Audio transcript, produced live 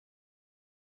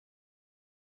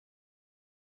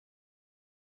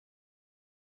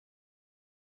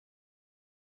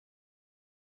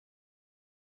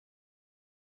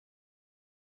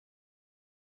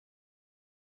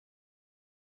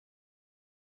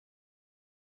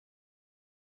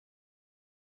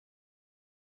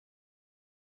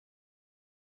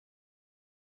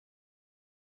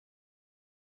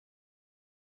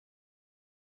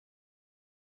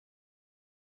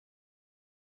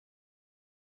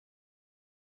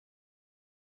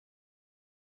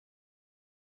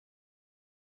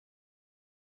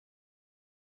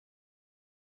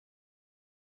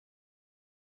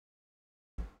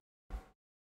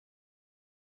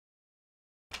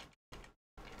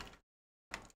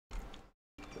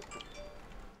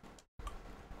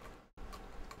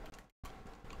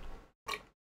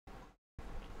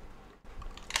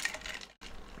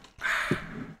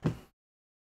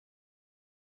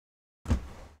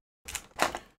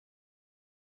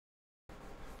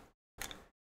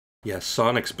Yeah,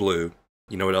 Sonic's blue.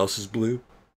 You know what else is blue?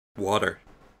 Water.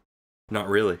 Not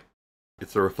really.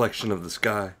 It's the reflection of the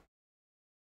sky.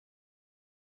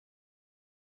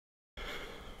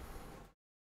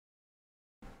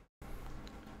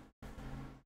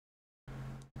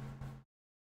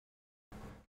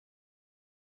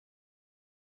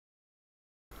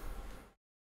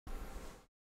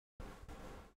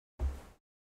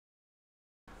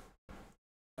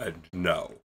 And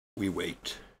now, we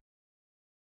wait.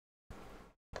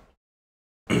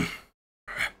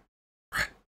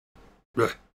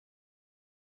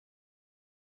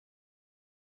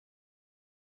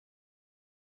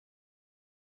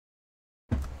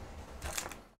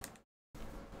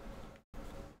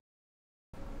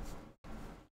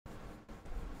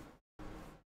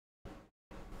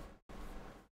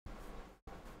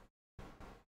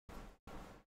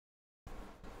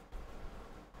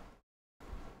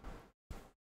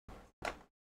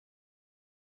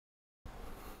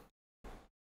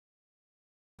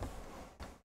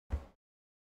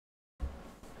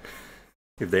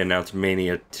 If they announce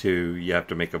Mania 2, you have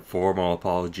to make a formal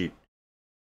apology.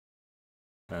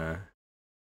 Well,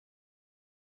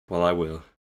 I will.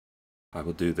 I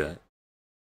will do that.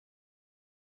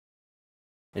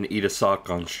 And eat a sock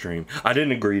on stream. I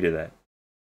didn't agree to that.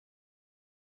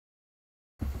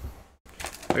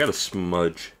 I got a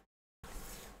smudge.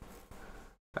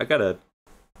 I got a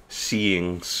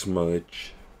seeing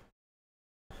smudge.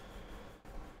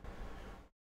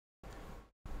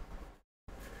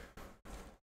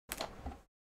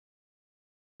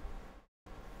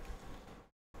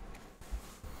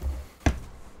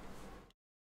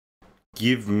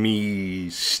 Give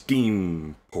me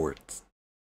Steam ports.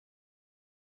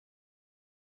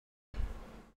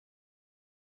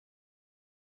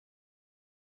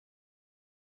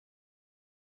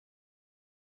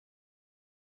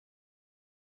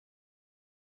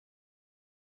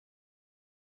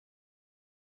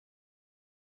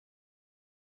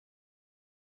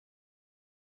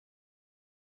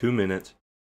 Two minutes.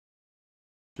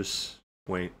 Just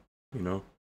wait, you know?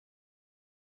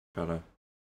 Gotta.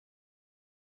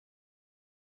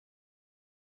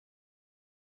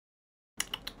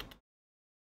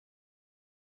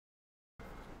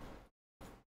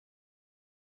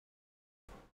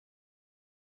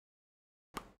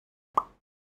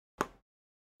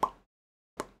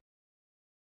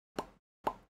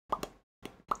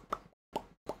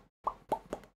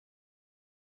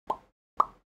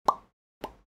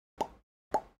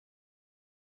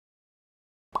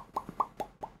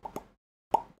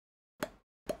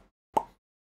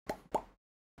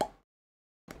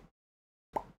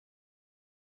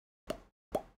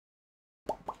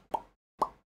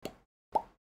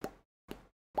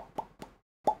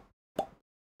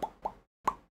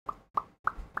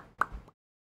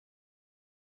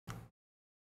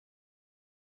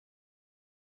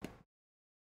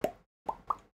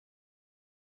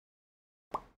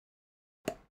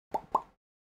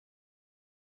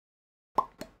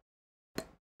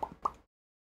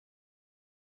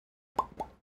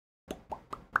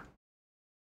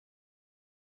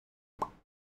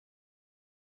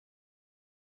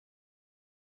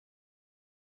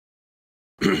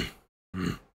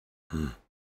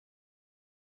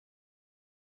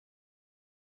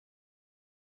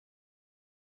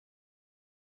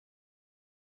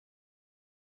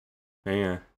 Hang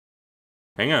on.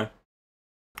 Hang on.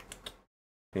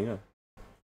 Hang on.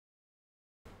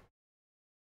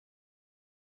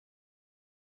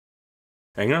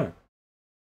 Hang on.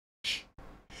 Shh.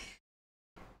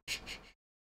 Shh.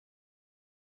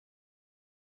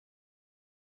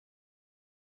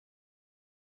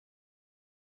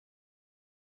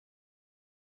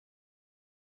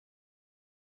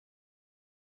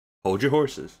 Hold your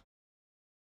horses.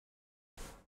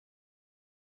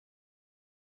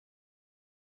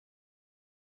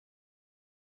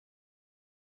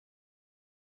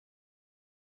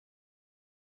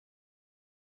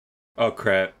 Oh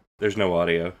crap, there's no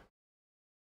audio.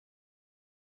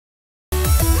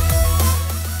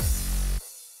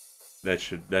 That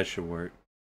should work.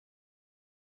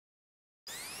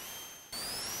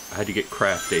 I had to get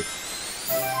crafty.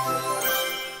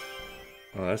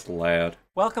 Oh, that's loud.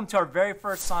 Welcome to our very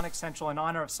first Sonic Central in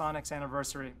honor of Sonic's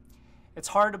anniversary. It's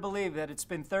hard to believe that it's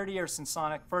been 30 years since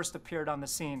Sonic first appeared on the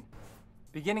scene.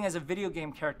 Beginning as a video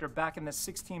game character back in the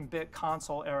 16-bit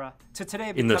console era, to today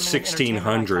in the becoming an entertainment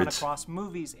icon 1600s. across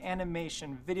movies,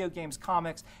 animation, video games,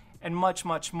 comics, and much,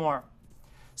 much more.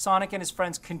 Sonic and his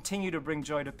friends continue to bring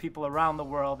joy to people around the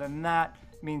world, and that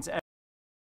means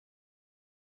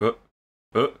What?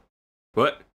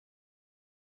 What?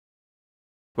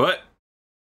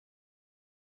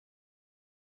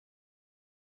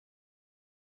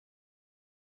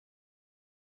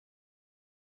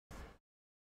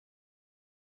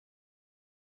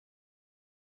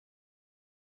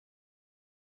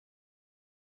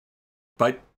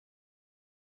 Bite.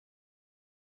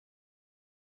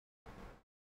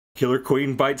 Killer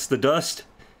Queen bites the dust.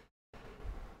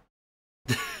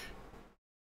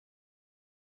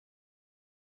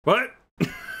 What?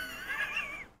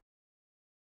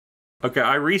 Okay,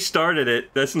 I restarted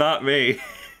it. That's not me.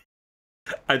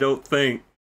 I don't think.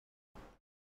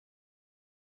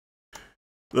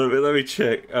 Let me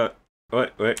check.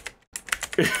 Wait.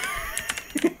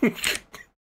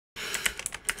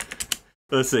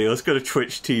 Let's see. Let's go to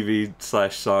Twitch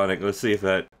TV/Sonic. Let's see if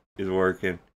that is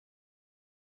working.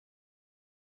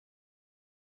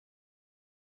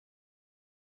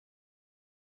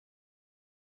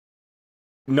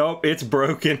 Nope, it's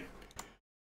broken.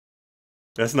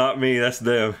 That's not me, that's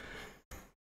them.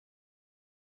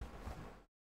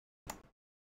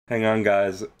 Hang on,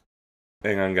 guys.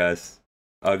 Hang on, guys.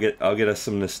 I'll get us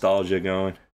some nostalgia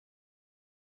going.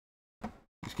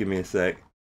 Just give me a sec.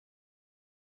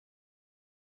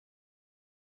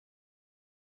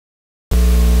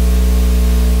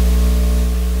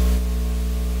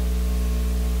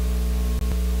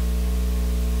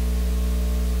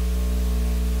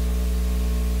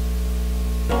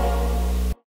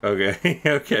 Okay,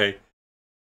 okay.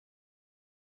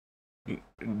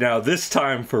 Now this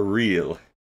time for real.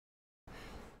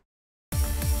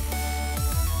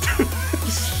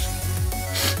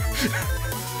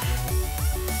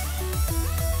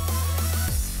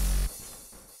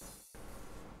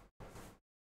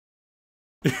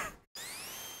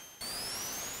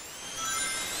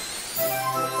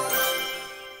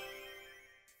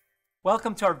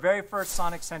 Welcome to our very first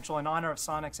Sonic Central in honor of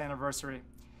Sonic's anniversary.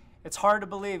 It's hard to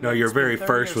believe. No, your very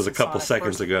first was a couple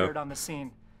seconds ago. On the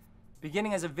scene.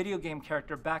 Beginning as a video game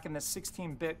character back in the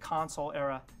 16-bit console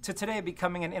era, to today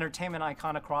becoming an entertainment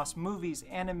icon across movies,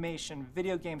 animation,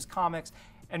 video games, comics,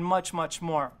 and much, much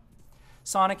more.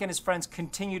 Sonic and his friends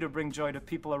continue to bring joy to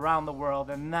people around the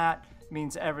world, and that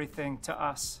means everything to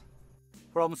us.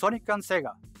 From Sonic and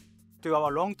Sega, to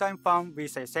our longtime fan, we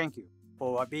say thank you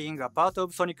for being a part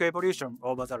of Sonic Evolution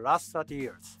over the last 30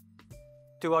 years.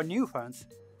 To our new fans,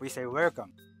 we say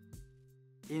welcome.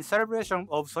 In celebration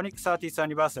of Sonic's 30th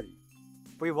anniversary,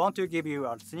 we want to give you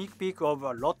a sneak peek of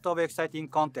a lot of exciting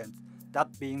content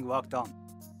that's being worked on.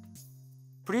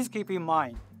 Please keep in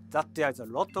mind that there's a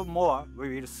lot of more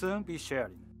we will soon be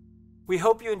sharing. We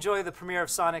hope you enjoy the premiere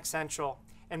of Sonic Central,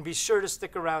 and be sure to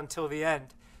stick around till the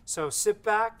end. So sit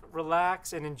back,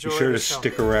 relax, and enjoy the show. Be sure to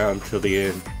stick around till the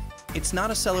end. It's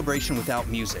not a celebration without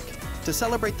music. To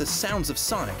celebrate the sounds of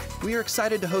Sonic, we are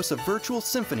excited to host a virtual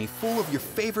symphony full of your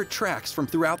favorite tracks from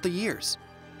throughout the years.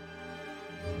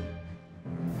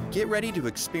 Get ready to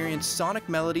experience Sonic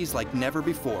melodies like never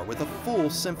before with a full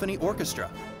symphony orchestra,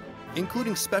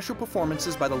 including special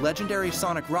performances by the legendary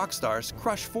Sonic rock stars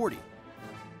Crush 40.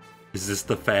 Is this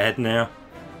the fad now?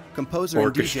 Composer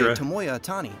Orchestra. and DJ Tomoya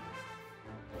Atani,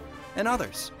 and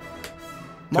others.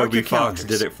 Toby Fox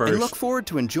did it first. And look forward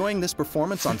to enjoying this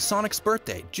performance on Sonic's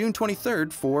birthday, June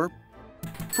 23rd, for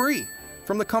free,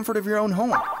 from the comfort of your own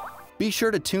home. Be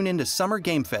sure to tune in to Summer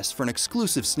Game Fest for an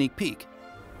exclusive sneak peek.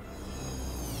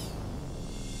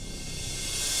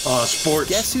 Sports.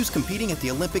 Guess who's competing at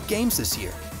the Olympic Games this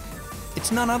year?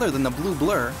 It's none other than the blue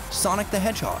blur, Sonic the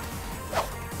Hedgehog.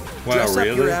 Wow, Dress up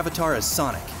really? your avatar as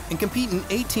Sonic and compete in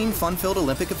 18 fun-filled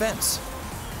Olympic events.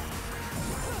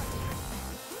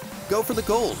 Go for the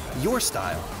gold, your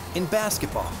style, in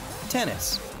basketball,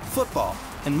 tennis, football,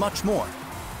 and much more.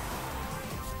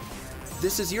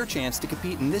 This is your chance to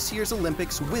compete in this year's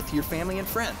Olympics with your family and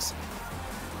friends.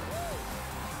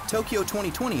 Tokyo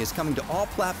 2020 is coming to all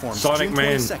platforms Sonic June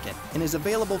 22nd and is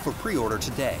available for pre-order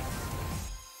today.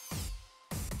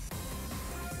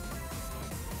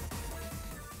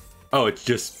 Oh, it's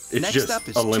just Next up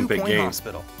is Olympic 2 Point Games.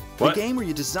 Hospital, What? the game where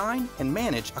you design and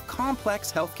manage a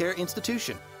complex healthcare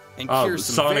institution and Oh, cure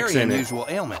some Sonic's very in it. unusual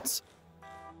ailments.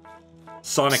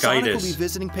 Sonic-itis. Sonic will be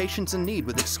visiting patients in need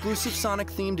with exclusive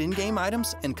Sonic-themed in-game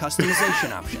items and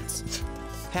customization options.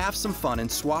 Have some fun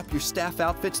and swap your staff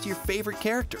outfits to your favorite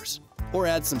characters, or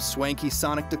add some swanky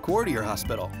Sonic decor to your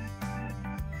hospital.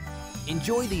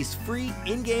 Enjoy these free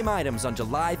in-game items on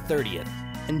July 30th.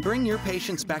 And bring your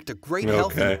patients back to great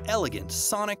health Okay. and elegant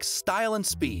Sonic style and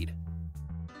speed.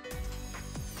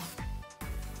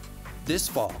 This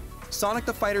fall, Sonic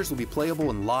the Fighters will be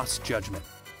playable in Lost Judgment.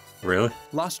 Really?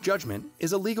 Lost Judgment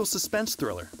is a legal suspense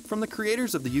thriller from the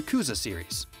creators of the Yakuza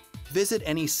series. Visit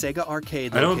any Sega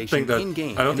arcade I don't location think that-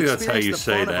 in-game I don't and think that's how experience you the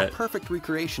say fun of that. a perfect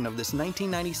recreation of this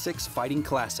 1996 fighting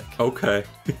classic. Okay.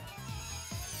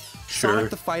 Sure. Sonic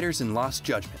the Fighters in Lost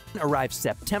Judgment. Arrives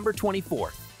September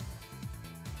 24th.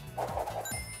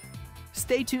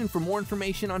 Stay tuned for more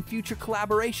information on future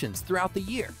collaborations throughout the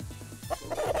year.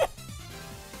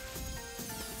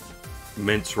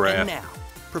 Mince wrap. And now,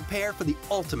 prepare for the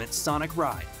ultimate Sonic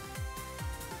ride.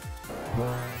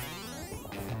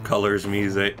 Colors,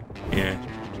 music. Yeah.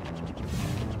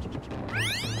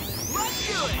 Let's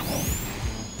do it!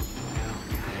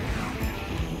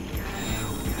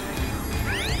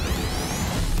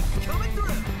 Coming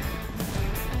through!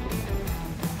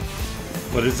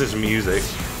 What is this music?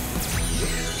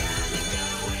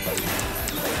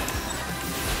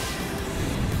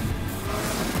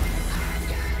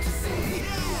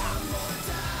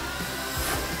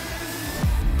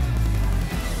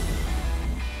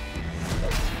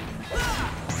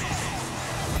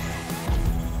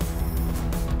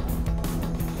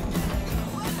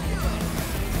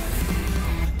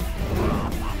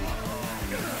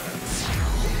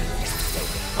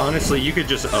 Honestly, you could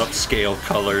just upscale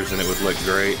colors and it would look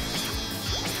great.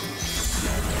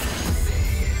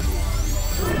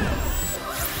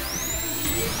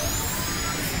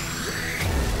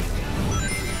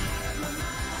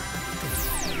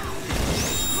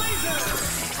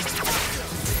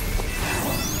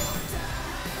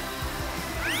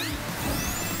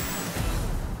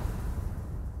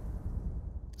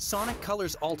 Sonic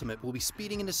Colors Ultimate will be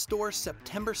speeding into stores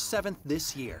September 7th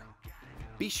this year.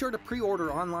 Be sure to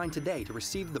pre-order online today to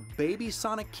receive the Baby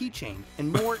Sonic keychain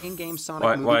and more in-game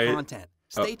Sonic movie content.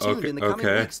 Stay tuned in the coming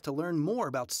weeks to learn more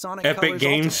about Sonic Epic Colors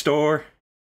Game Ultimate. Store.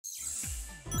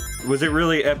 Was it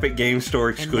really Epic Game Store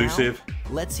exclusive? And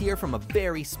now, let's hear from a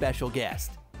very special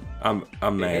guest. I'm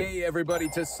mad. Hey everybody,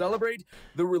 to celebrate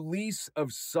the release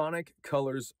of Sonic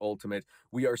Colors Ultimate,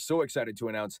 we are so excited to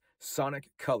announce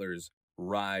Sonic Colors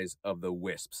Rise of the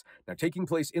Wisps. Now, taking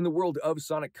place in the world of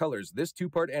Sonic Colors, this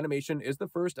two-part animation is the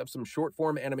first of some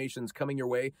short-form animations coming your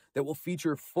way that will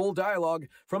feature full dialogue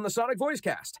from the Sonic voice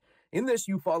cast. In this,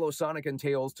 you follow Sonic and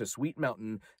Tails to Sweet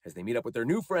Mountain as they meet up with their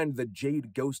new friend, the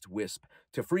Jade Ghost Wisp,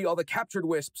 to free all the captured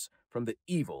Wisps from the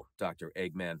evil Dr.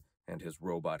 Eggman and his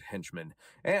robot henchmen.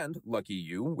 And, lucky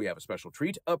you, we have a special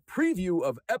treat, a preview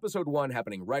of Episode 1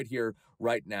 happening right here,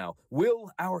 right now.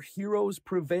 Will our heroes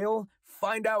prevail?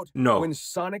 Find out when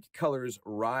Sonic Colors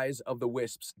Rise of the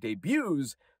Wisps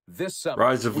debuts this summer.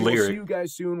 Rise of Lyric. Lyric. We'll see you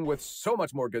guys soon with so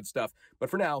much more good stuff. But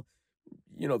for now,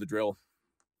 you know the drill.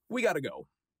 We gotta go.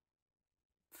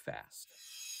 Fast.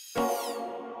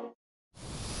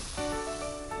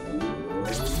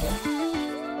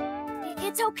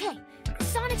 It's okay.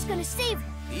 Sonic's gonna save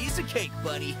him. Piece of cake,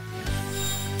 buddy.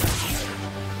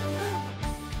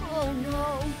 Oh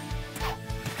no.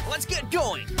 Let's get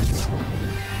going.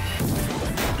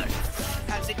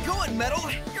 How's it going, Metal?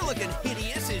 You're looking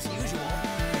hideous as usual.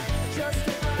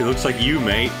 It looks like you,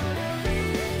 mate.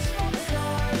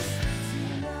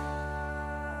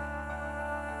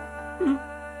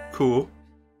 Cool.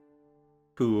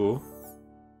 Cool.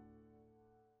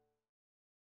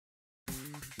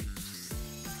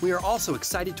 We are also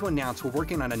excited to announce we're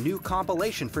working on a new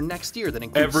compilation for next year that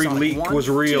includes Every Sonic leak 1, was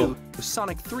real. 2, with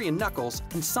Sonic 3 and Knuckles,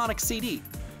 and Sonic CD.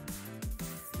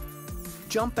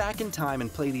 Jump back in time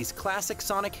and play these classic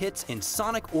Sonic hits in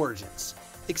Sonic Origins.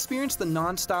 Experience the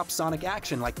non-stop Sonic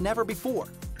action like never before.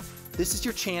 This is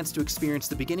your chance to experience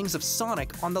the beginnings of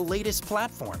Sonic on the latest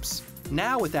platforms,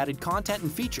 now with added content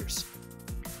and features.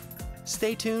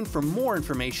 Stay tuned for more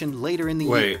information later in the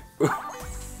year.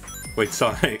 Wait,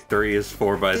 Sonic 3 is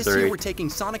 4x3. This year we're taking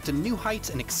Sonic to new heights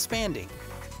and expanding.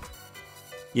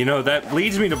 You know, that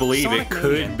leads me to believe Sonic it Mania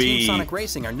could and be... Team Sonic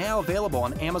Racing are now available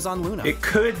on Amazon Luna. It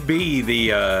could be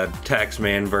the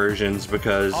Taxman versions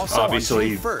because Also obviously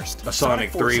on June 1st, a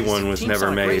Sonic 3 Forces, one was Team never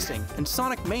Sonic made. Racing and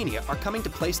Sonic Mania are coming to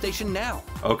PlayStation Now.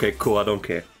 Okay, cool, I don't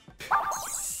care.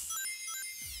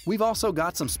 We've also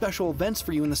got some special events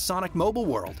for you in the Sonic mobile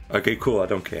world. Okay, cool, I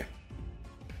don't care.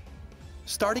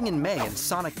 Starting in May in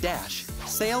Sonic Dash,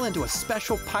 sail into a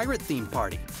special pirate-themed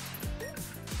party.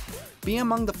 Be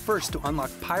among the first to unlock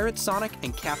Pirate Sonic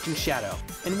and Captain Shadow,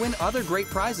 and win other great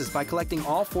prizes by collecting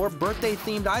all 4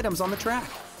 birthday-themed items on the track.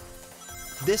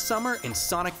 This summer in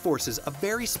Sonic Forces, a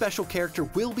very special character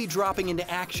will be dropping into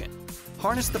action.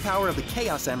 Harness the power of the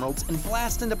Chaos Emeralds and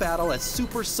blast into battle as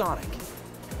Super Sonic.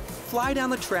 Fly down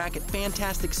the track at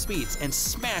fantastic speeds and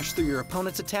smash through your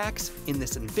opponent's attacks in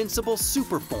this invincible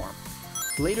super form.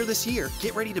 Later this year,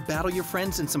 get ready to battle your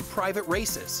friends in some private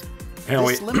races. Now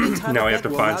we, This limited time now we have event to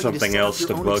will find allow you something set up else your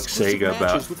to own bug exclusive Sega matches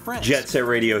about. with friends. Jet Set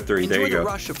Radio 3, there Enjoy you the go.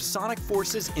 rush of Sonic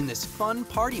Forces in this fun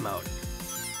party mode.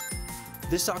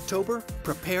 This October,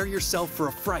 prepare yourself for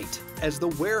a fright as the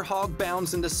Werehog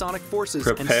bounds into Sonic Forces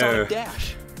and Prepare Sonic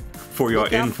Dash. For you're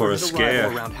Look out in for a his scare.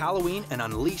 arrival around Halloween and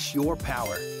unleash your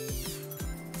power.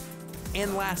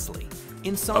 And lastly,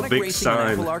 in Sonic big Racing sign.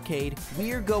 and Apple Arcade,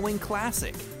 we're going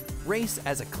classic. Race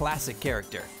as a classic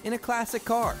character, in a classic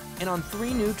car, and on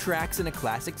 3 new tracks in a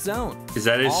classic zone. Is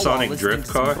that his All Sonic while listening Drift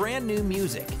to some car? brand new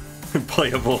music.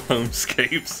 Playable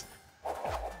homescapes.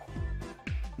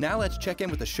 Now let's check in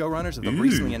with the showrunners of the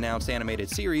recently announced animated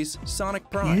series, Sonic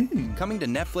Prime, coming to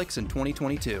Netflix in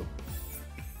 2022.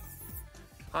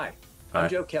 Hi, Hi. I'm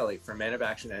Joe Kelly from Man of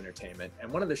Action Entertainment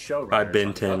and one of the showrunners Hi, Ben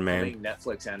on the 10, man. upcoming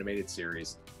Netflix animated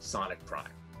series, Sonic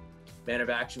Prime. Man of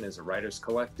Action is a writers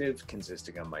collective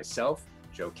consisting of myself,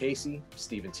 Joe Casey,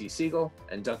 Steven T. Siegel,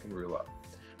 and Duncan Rouleau.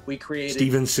 We created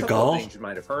Steven a couple of Seagal? things you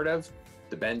might have heard of,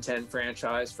 the Ben 10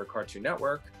 franchise for Cartoon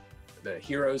Network, the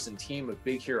Heroes and Team of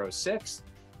Big Hero 6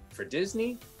 for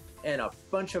Disney, and a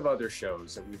bunch of other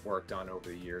shows that we've worked on over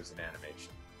the years in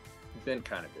animation. We've been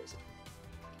kind of busy.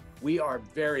 We are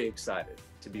very excited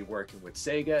to be working with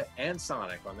Sega and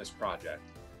Sonic on this project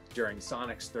during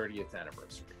Sonic's 30th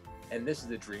anniversary. And this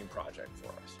is a dream project for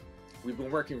us. We've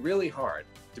been working really hard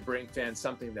to bring fans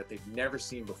something that they've never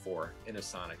seen before in a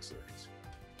Sonic series.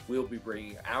 We'll be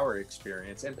bringing our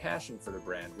experience and passion for the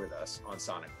brand with us on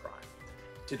Sonic Prime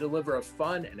to deliver a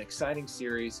fun and exciting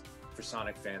series for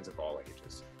Sonic fans of all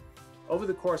ages. Over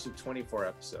the course of 24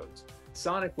 episodes,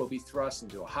 Sonic will be thrust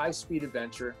into a high-speed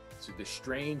adventure through the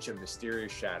strange and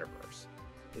mysterious Shatterverse.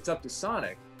 It's up to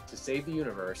Sonic to save the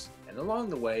universe, and along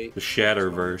the way, The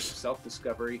Shatterverse.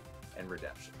 self-discovery and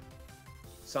redemption.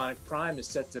 Sonic Prime is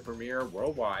set to premiere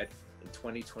worldwide in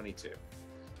 2022.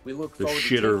 We look The forward to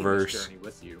taking Shitterverse. this journey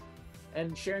with you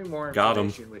and sharing more Got 'em.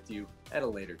 information with you at a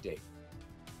later date.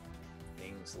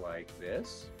 Things like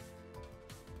this.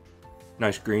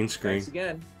 Nice green screen. Thanks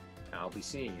again. I'll be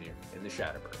seeing you in the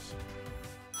Shatterverse.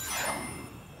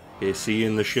 Yeah, see you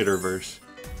in the Shitterverse.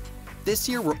 This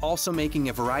year, we're also making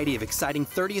a variety of exciting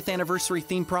 30th anniversary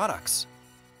themed products.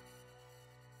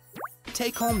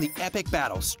 Take home the epic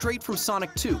battle straight from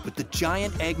Sonic 2 with the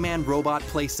giant Eggman robot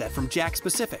playset from Jakks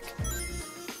Pacific.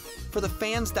 For the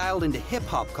fans dialed into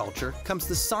hip-hop culture comes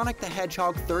the Sonic the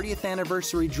Hedgehog 30th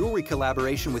anniversary jewelry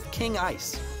collaboration with King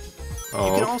Ice. Oh,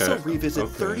 You can also okay. revisit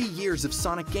Okay. 30 years of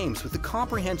Sonic games with the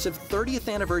comprehensive 30th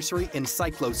anniversary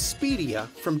Encyclospedia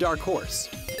from Dark Horse.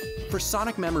 For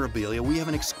Sonic memorabilia, we have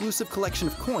an exclusive collection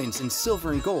of coins in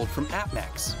silver and gold from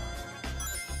AppMax.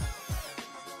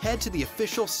 Head to the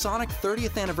official Sonic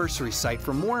 30th anniversary site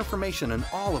for more information on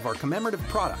all of our commemorative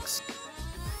products.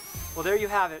 Well, there you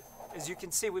have it. As you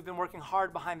can see, we've been working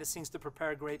hard behind the scenes to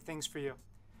prepare great things for you.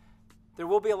 There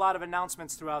will be a lot of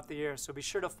announcements throughout the year, so be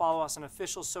sure to follow us on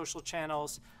official social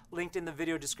channels linked in the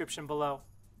video description below.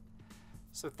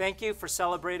 So thank you for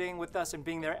celebrating with us and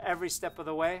being there every step of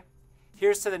the way.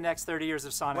 Here's to the next 30 years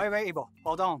of Sonic. Wait, Ivo,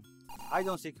 hold on. I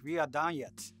don't think we are done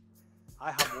yet.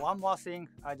 I have one more thing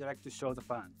I'd like to show the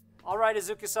fans. All right,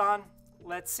 Izuki-san,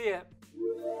 let's see it.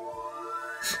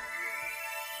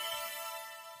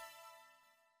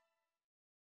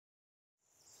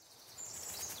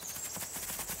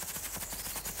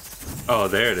 Oh,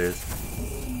 there it is.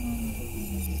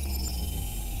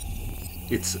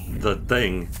 It's the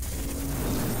thing.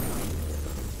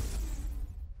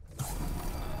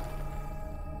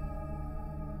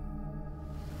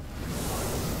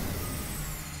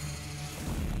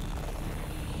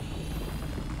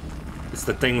 It's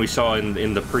the thing we saw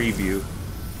in the preview.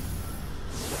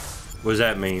 What does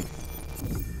that mean?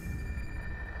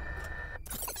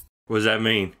 What does that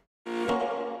mean?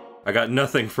 I got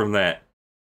nothing from that.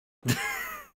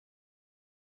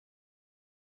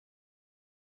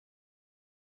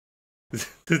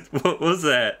 What was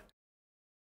that?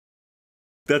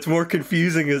 That's more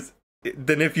confusing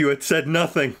than if you had said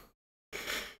nothing.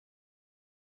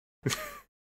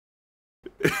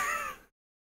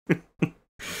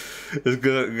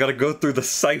 Gotta go through the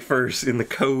ciphers in the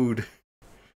code.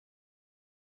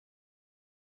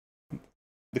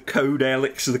 The code,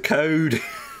 Alex, the code.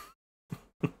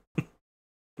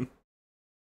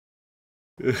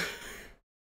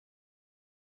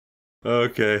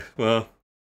 Okay, well,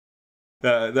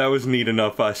 that was neat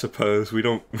enough, I suppose. We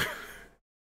don't,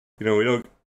 we don't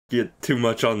get too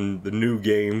much on the new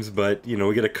games, but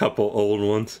we get a couple old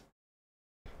ones.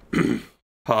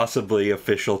 Possibly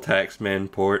official Taxman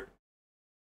port.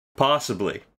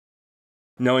 Possibly.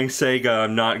 Knowing Sega,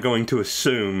 I'm not going to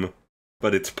assume,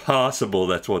 but it's possible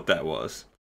that's what that was.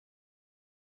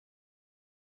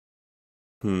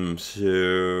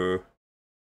 So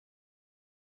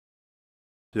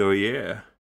yeah.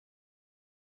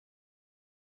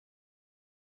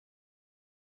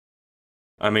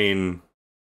 I mean,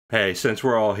 hey, since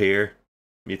we're all here,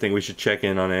 you think we should check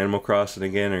in on Animal Crossing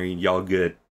again, or y'all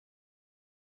good?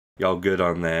 Y'all good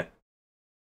on that?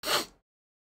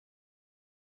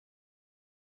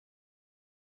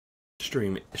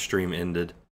 Stream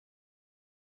ended.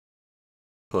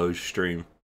 closed stream.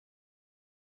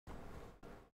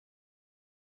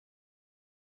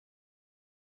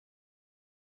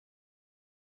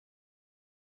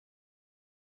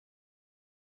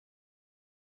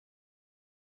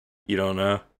 You don't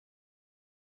know?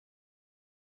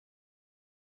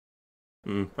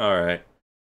 Alright.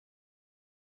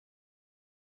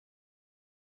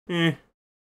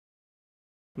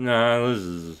 Nah,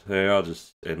 hey, I'll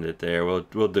just end it there. We'll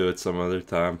do it some other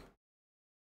time.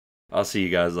 I'll see you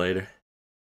guys later.